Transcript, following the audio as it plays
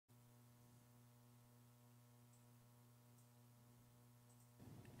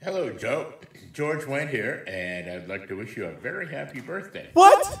Hello, Joe. George Wendt here, and I'd like to wish you a very happy birthday.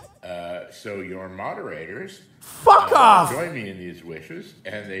 What? So your moderators Fuck off! join me in these wishes,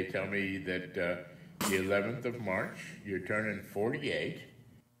 and they tell me that the 11th of March, you're turning 48.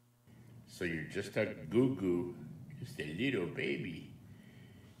 So you're just a goo-goo, just a little baby.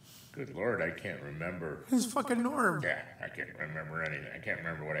 Good Lord, I can't remember. It's fucking Norm. Yeah, I can't remember anything. I can't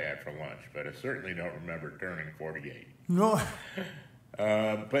remember what I had for lunch, but I certainly don't remember turning 48. No.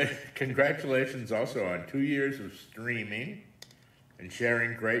 But congratulations also on 2 years of streaming and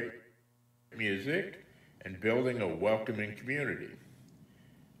sharing great music and building a welcoming community.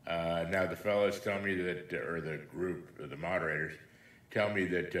 Now the fellows tell me that, or the group, or the moderators, tell me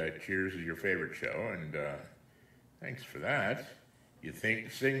that Cheers is your favorite show, and thanks for that. You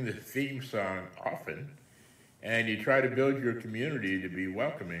sing the theme song often, and you try to build your community to be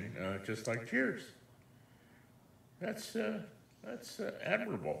welcoming, just like Cheers. That's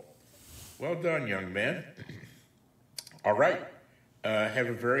admirable. Well done, young man. All right. Have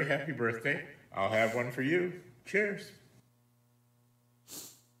a very happy birthday. I'll have one for you. Cheers.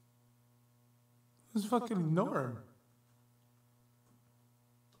 It's fucking Norm.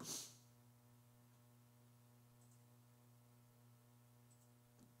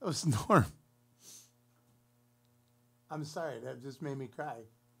 That was Norm. I'm sorry, that just made me cry.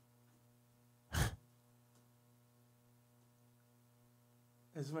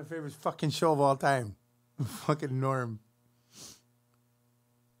 This is my favorite fucking show of all time. Fucking Norm.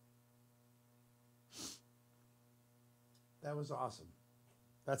 That was awesome.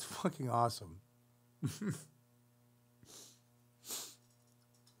 That's fucking awesome.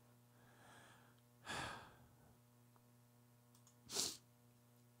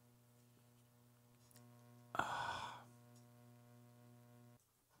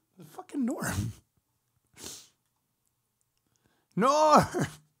 Fucking Norm. Norm.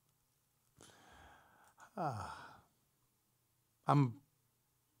 I'm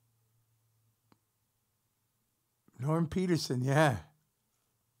Norm Peterson, yeah.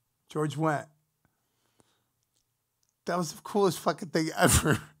 George Wendt. That was the coolest fucking thing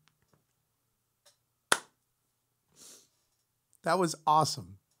ever. That was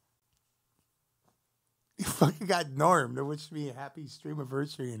awesome. You fucking got Norm to wish me a happy stream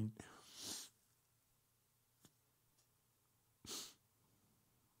anniversary and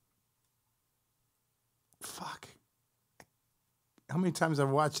fuck. How many times I've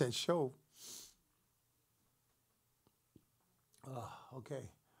watched that show? Oh, okay.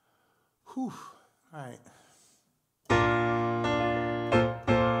 Whew. All right.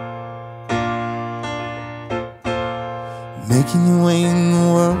 Making your way in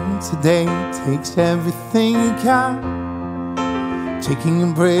the world today takes everything you got. Taking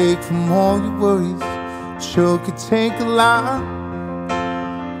a break from all your worries sure could take a lot.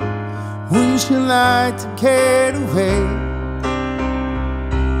 Wouldn't you like to get away?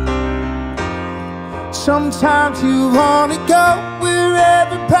 Sometimes you wanna go where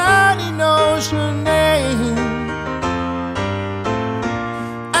everybody knows your name,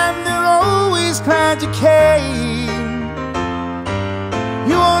 and they're always glad you came.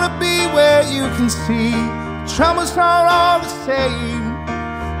 You wanna be where you can see troubles are all the same.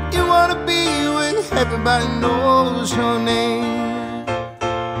 You wanna be where everybody knows your name.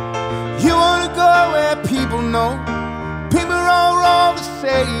 You wanna go where people know people are all the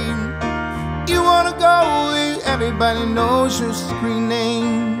same. You wanna go where everybody knows your screen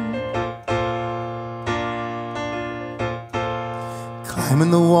name.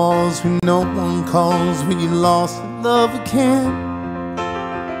 Climbing the walls when no one calls, when you lost love again.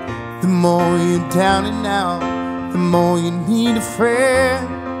 The more you're down and out, the more you need a friend.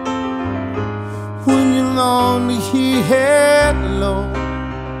 When you're lonely, hear hello.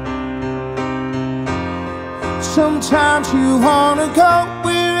 Sometimes you wanna go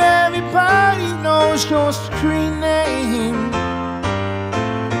where everybody knows your screen name,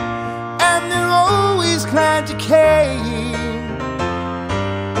 and they're always glad you came.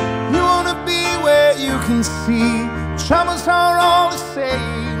 You wanna be where you can see troubles are all the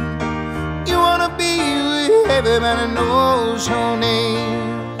same. You wanna be where everybody knows your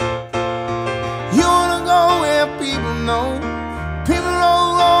name. You wanna go where people know people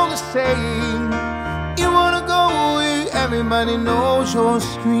are all the same. You wanna go where everybody knows your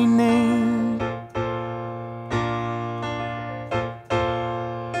screen name.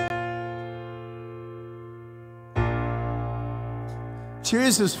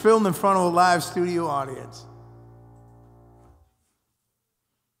 Cheers is filmed in front of a live studio audience.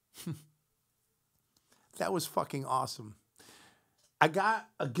 That was fucking awesome. I got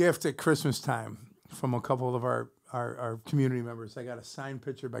a gift at Christmas time from a couple of our our community members. I got a signed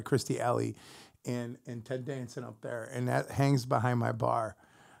picture by Christy Alley and Ted Danson up there, and that hangs behind my bar.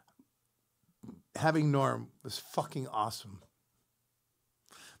 Having Norm was fucking awesome.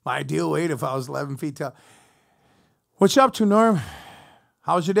 My ideal weight if I was 11 feet tall. What you up to, Norm?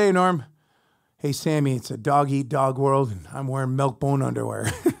 How's your day, Norm? Hey, Sammy, it's a dog-eat-dog world, and I'm wearing milk bone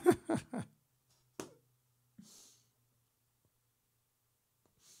underwear.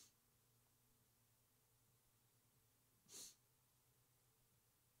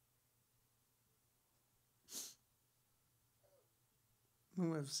 I'm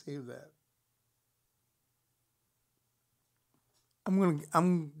going to save that.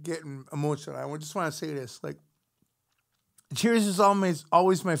 I'm getting emotional. I just want to say this. Like, Cheers is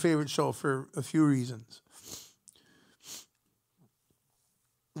always my favorite show for a few reasons.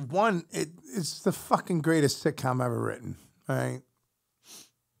 One, it's the fucking greatest sitcom ever written, all right?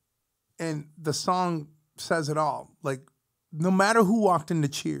 And the song says it all. Like, no matter who walked into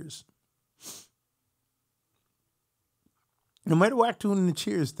Cheers, no matter who walked into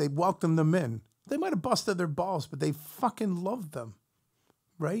Cheers, they welcomed them in. They might have busted their balls, but they fucking loved them,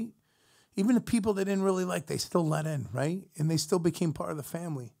 right? Even the people they didn't really like, they still let in, right? And they still became part of the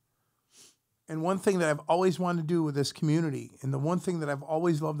family. And one thing that I've always wanted to do with this community, and the one thing that I've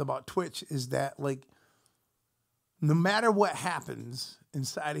always loved about Twitch is that, like, no matter what happens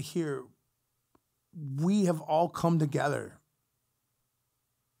inside of here, we have all come together.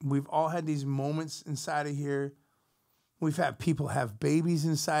 We've all had these moments inside of here. We've had people have babies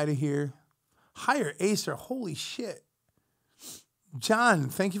inside of here. Hire Acer, holy shit. John,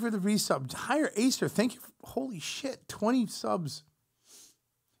 thank you for the resub. Hire Acer, thank you. Holy shit, 20 subs.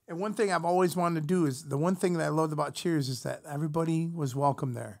 And one thing I've always wanted to do is, the one thing that I loved about Cheers is that everybody was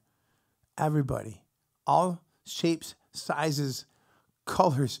welcome there. Everybody. All shapes, sizes,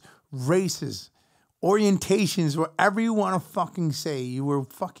 colors, races, orientations, whatever you want to fucking say, you were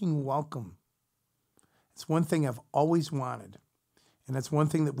fucking welcome. It's one thing I've always wanted. And that's one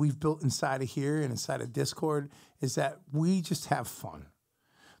thing that we've built inside of here and inside of Discord, is that we just have fun.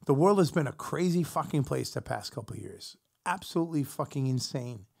 The world has been a crazy fucking place the past couple of years. Absolutely fucking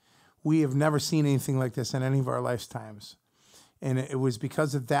insane. We have never seen anything like this in any of our lifetimes. And it was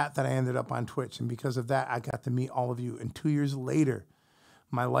because of that that I ended up on Twitch. And because of that, I got to meet all of you. And 2 years later,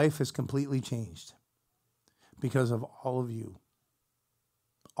 my life has completely changed because of all of you.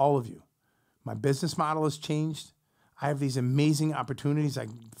 All of you. My business model has changed. I have these amazing opportunities. I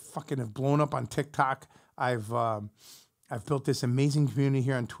fucking have blown up on TikTok. I've built this amazing community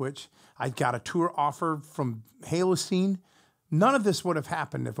here on Twitch. I got a tour offer from Halo Scene. None of this would have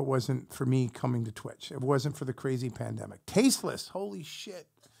happened if it wasn't for me coming to Twitch. If it wasn't for the crazy pandemic. Tasteless, holy shit.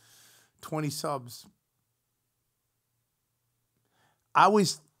 20 subs.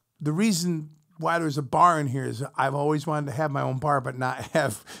 The reason why there's a bar in here is I've always wanted to have my own bar, but not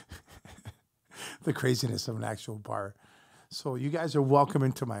have the craziness of an actual bar. So you guys are welcome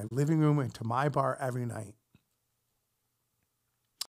into my living room, into my bar every night.